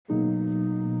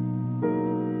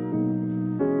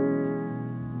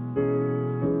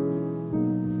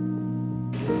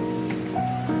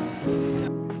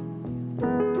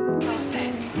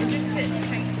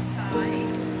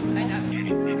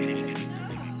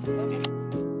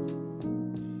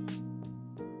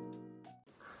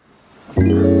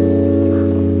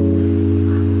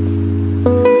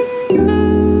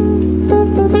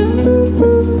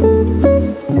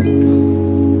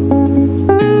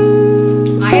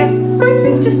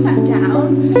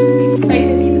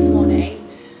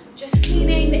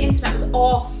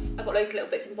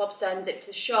and bobs done, zipped to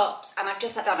the shops, and I've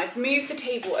just sat down. I've moved the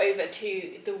table over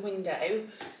to the window,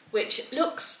 which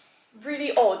looks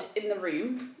really odd in the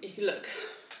room if you look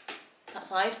that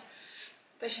side,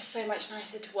 but it's just so much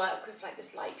nicer to work with, like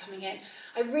this light coming in.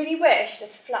 I really wish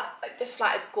this flat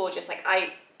is gorgeous. Like,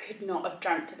 I could not have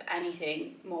dreamt of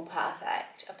anything more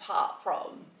perfect apart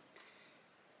from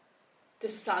the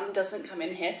sun doesn't come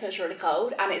in here, so it's really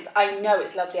cold, and I know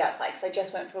it's lovely outside because I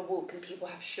just went for a walk and people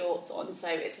have shorts on, so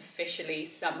it's officially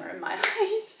summer in my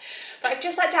eyes. But I've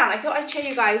just sat down. I thought I'd show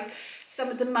you guys some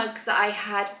of the mugs that I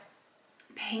had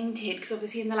painted, because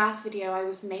obviously in the last video I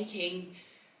was making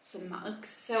some mugs.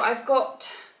 So I've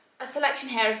got a selection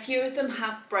here. A few of them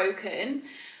have broken,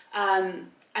 and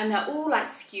they're all like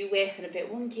skew width and a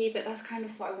bit wonky, but that's kind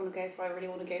of what I want to go for. I really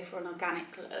want to go for an organic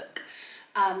look.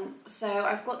 So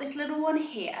I've got this little one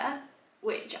here,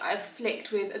 which I've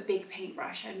flicked with a big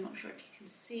paintbrush. I'm not sure if you can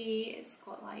see, it's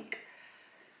got like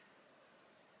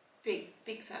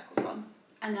big circles on.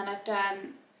 And then I've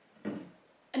done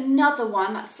another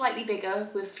one that's slightly bigger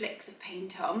with flicks of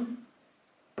paint on.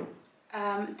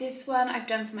 This one I've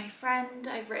done for my friend.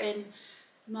 I've written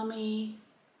mummy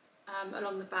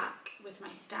along the back with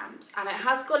my stamps, and it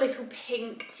has got little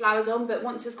pink flowers on, but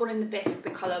once it's gone in the bisque, the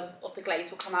colour of the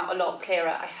glaze will come out a lot clearer,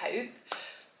 I hope.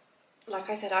 Like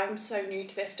I said, I'm so new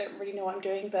to this, don't really know what I'm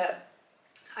doing, but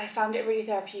I found it really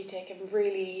therapeutic and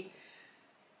really,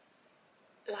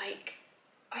 like,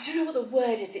 I don't know what the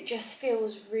word is, it just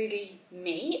feels really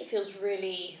me. It feels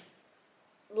really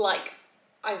like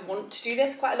I want to do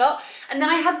this quite a lot. And then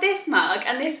I had this mug,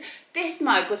 and this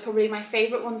mug was probably my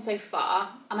favourite one so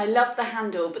far, and I loved the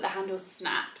handle, but the handle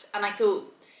snapped, and I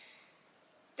thought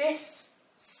this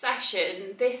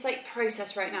session, this like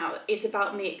process right now is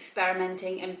about me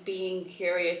experimenting and being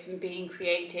curious and being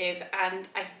creative, and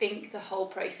I think the whole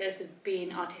process of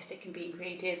being artistic and being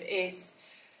creative is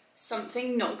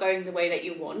something not going the way that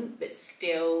you want, but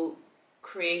still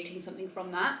creating something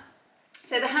from that.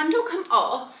 So the handle come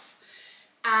off,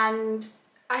 and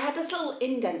I had this little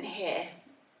indent here,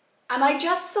 and I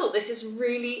just thought this is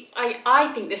really,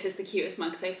 I think this is the cutest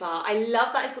mug so far. I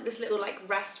love that it's got this little like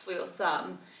rest for your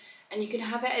thumb, and you can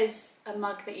have it as a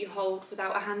mug that you hold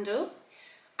without a handle.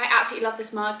 I absolutely love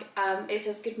this mug. It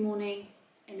says good morning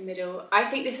in the middle. I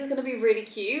think this is going to be really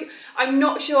cute. I'm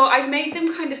not sure, I've made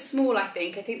them kind of small. I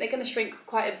think they're going to shrink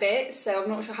quite a bit, so I'm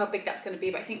not sure how big that's going to be,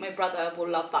 but I think my brother will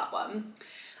love that one.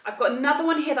 I've got another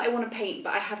one here that I want to paint,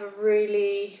 but I have a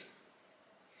really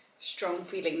strong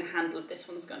feeling the handle of this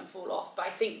one's going to fall off. But I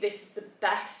think this is the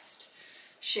best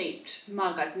shaped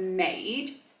mug I've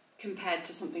made compared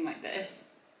to something like this.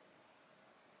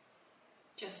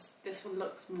 Just this one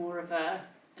looks more of a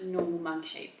normal mug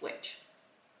shape, which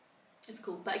is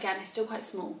cool. But again, it's still quite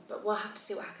small, but we'll have to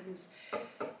see what happens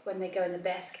when they go in the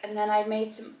bisque. And then I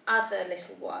made some other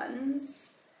little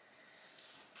ones.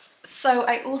 So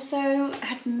I also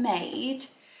had made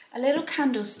a little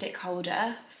candlestick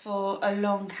holder for a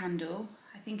long candle.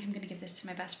 I think I'm going to give this to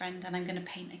my best friend, and I'm going to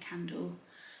paint a candle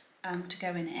to go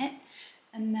in it.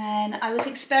 And then I was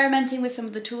experimenting with some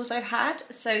of the tools I've had.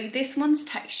 So this one's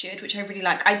textured, which I really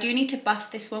like. I do need to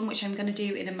buff this one, which I'm going to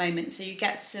do in a moment. So you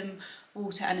get some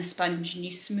water and a sponge, and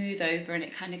you smooth over, and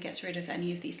it kind of gets rid of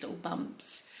any of these little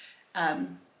bumps.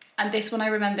 And this one I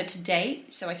remember to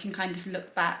date, so I can kind of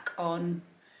look back on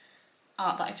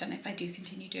art that I've done if I do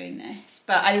continue doing this.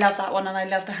 But I love that one, and I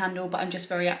love the handle, but I'm just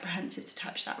very apprehensive to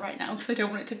touch that right now because I don't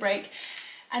want it to break.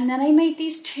 And then I made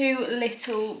these two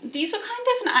little, these were kind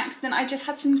of an accident. I just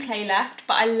had some clay left,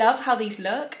 but I love how these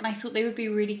look, and I thought they would be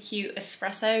really cute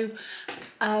espresso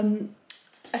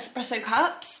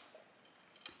cups.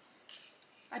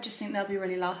 I just think they'll be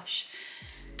really lush.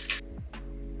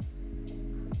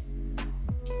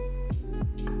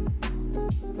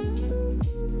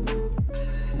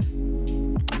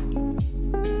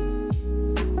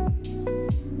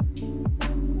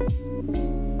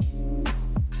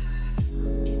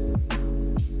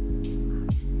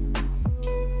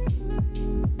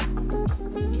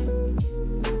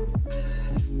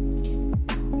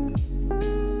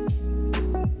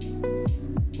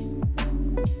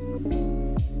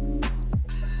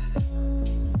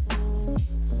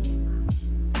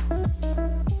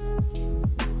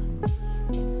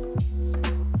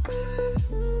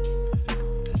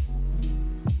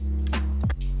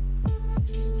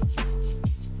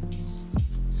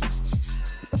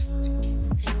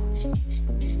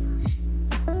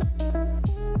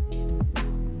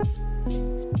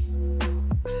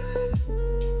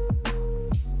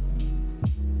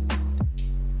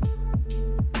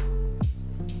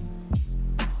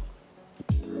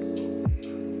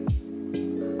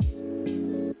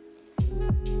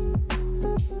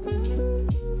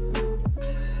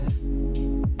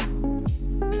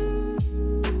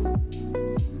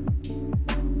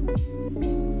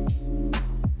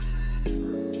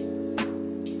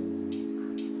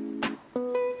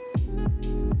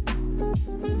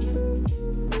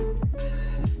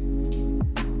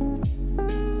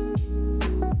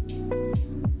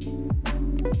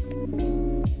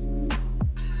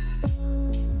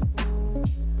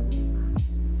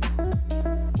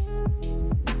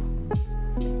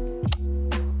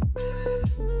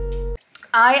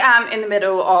 I am in the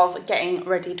middle of getting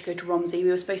ready to go to Romsey. We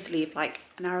were supposed to leave like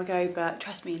an hour ago, but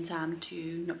trust me and Sam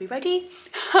to not be ready.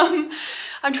 I'm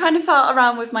trying to fart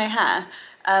around with my hair.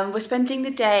 We're spending the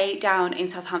day down in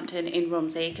Southampton in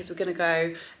Romsey because we're going to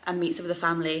go and meet some of the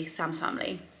family, Sam's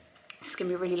family. It's going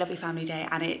to be a really lovely family day,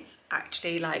 and it's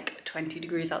actually like 20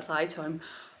 degrees outside, so I'm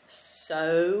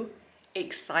so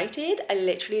excited. I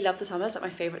literally love the summer. It's like my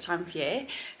favourite time of year,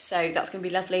 so that's going to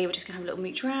be lovely. We're just going to have a little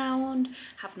mooch around,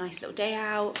 have a nice little day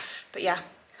out. But yeah,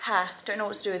 hair, don't know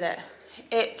what to do with it.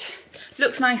 It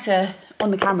looks nicer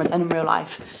on the camera than in real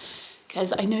life,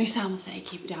 because I know Sam will say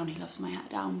keep it down, he loves my hair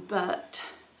down, but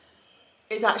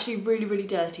it's actually really, really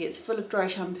dirty. It's full of dry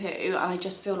shampoo, and I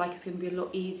just feel like it's going to be a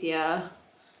lot easier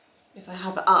if I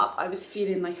have it up. I was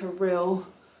feeling like a real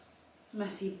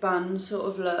messy bun sort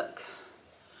of look.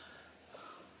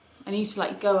 I need to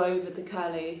like go over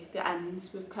the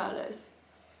ends with curlers.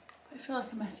 I feel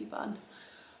like a messy bun.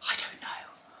 I don't know.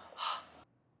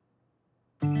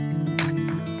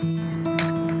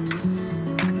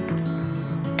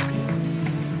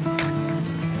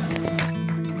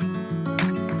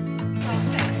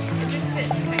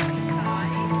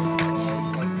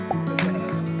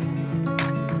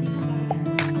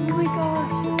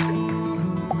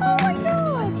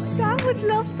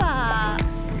 Love that.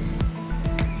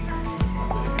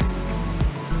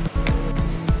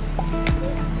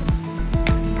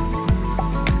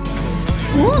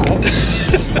 What?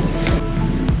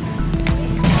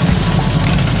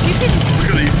 Look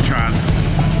at these trads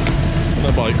on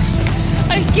their bikes.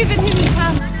 I've given him his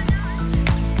hand.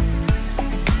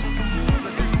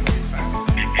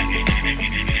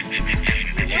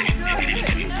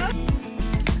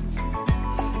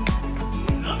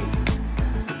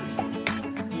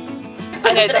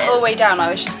 I know, the whole way down I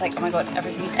was just like, oh my god,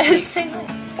 everything's sweet. So nice.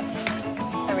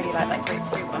 I really like that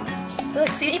grapefruit one. I feel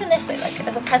like, see, even this, like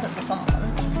as a present for someone,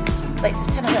 like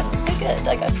just 10 of them, it's so good.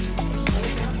 Like,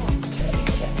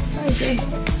 Where is he? Do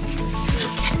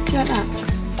you like that?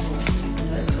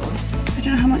 I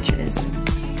don't know how much it is.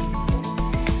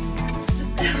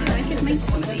 I could make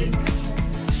some of these.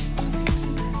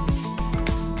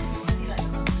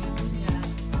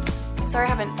 Sorry I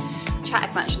haven't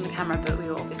chatted much on the camera, but we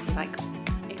were obviously like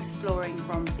exploring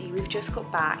Romsey. We've just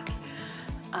got back.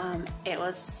 It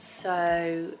was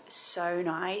so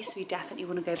nice. We definitely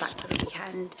want to go back for the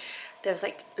weekend. There was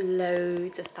like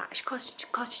loads of thatched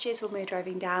cottages when we were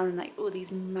driving down, and like all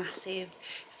these massive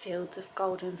fields of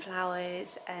golden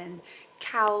flowers and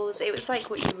cows. It was like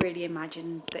what you really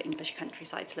imagine the English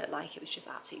countryside to look like. It was just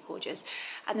absolutely gorgeous.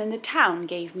 And then the town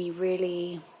gave me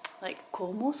really like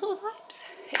Cornwall sort of vibes.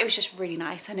 It was just really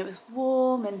nice, and it was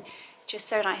warm and just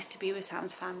so nice to be with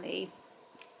Sam's family.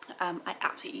 I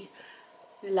absolutely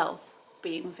love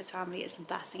being with his family. It's the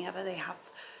best thing ever.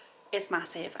 It's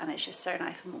massive, and it's just so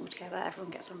nice when we're all together.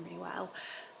 Everyone gets on really well.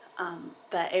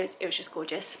 But it was just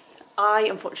gorgeous. I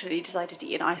unfortunately decided to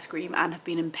eat an ice cream and have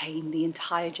been in pain the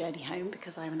entire journey home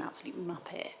because I'm an absolute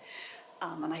muppet.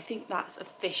 And I think that's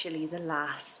officially the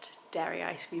last dairy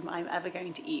ice cream I'm ever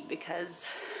going to eat because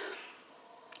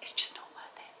it's just not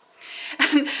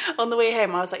worth it. And on the way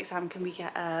home I was like, Sam, can we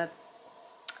get a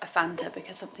Fanta,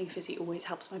 because something fizzy always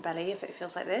helps my belly if it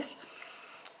feels like this.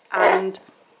 And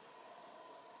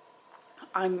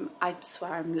I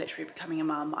swear I'm literally becoming a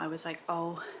mum. I was like,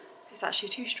 oh, it's actually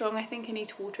too strong, I think I need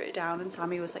to water it down. And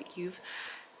Sammy was like, you've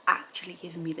actually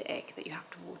given me the ick that you have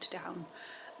to water down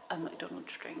a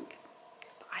McDonald's drink.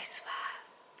 But I swear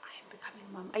I am becoming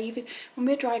a mum. I even, when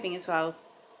we were driving as well,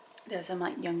 there were some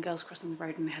like young girls crossing the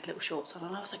road and they had little shorts on,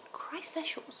 and I was like, Christ, their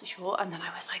shorts are short. And then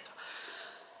I was like,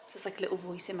 there's like a little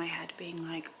voice in my head being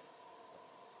like,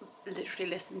 literally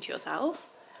listen to yourself.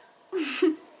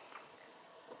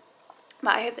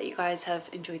 But I hope that you guys have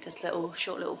enjoyed this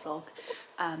short little vlog.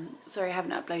 Sorry I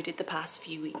haven't uploaded the past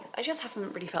few weeks. I just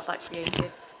haven't really felt that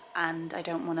creative, and I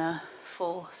don't want to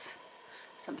force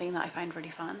something that I find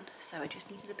really fun, so I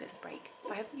just needed a bit of a break.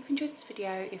 But I hope that you've enjoyed this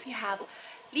video. If you have,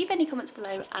 leave any comments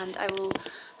below, and I will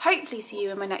hopefully see you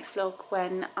in my next vlog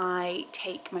when I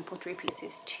take my pottery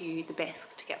pieces to the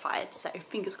bisque to get fired. So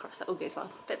fingers crossed that all goes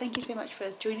well. But thank you so much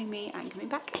for joining me and coming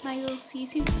back, and I will see you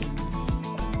soon.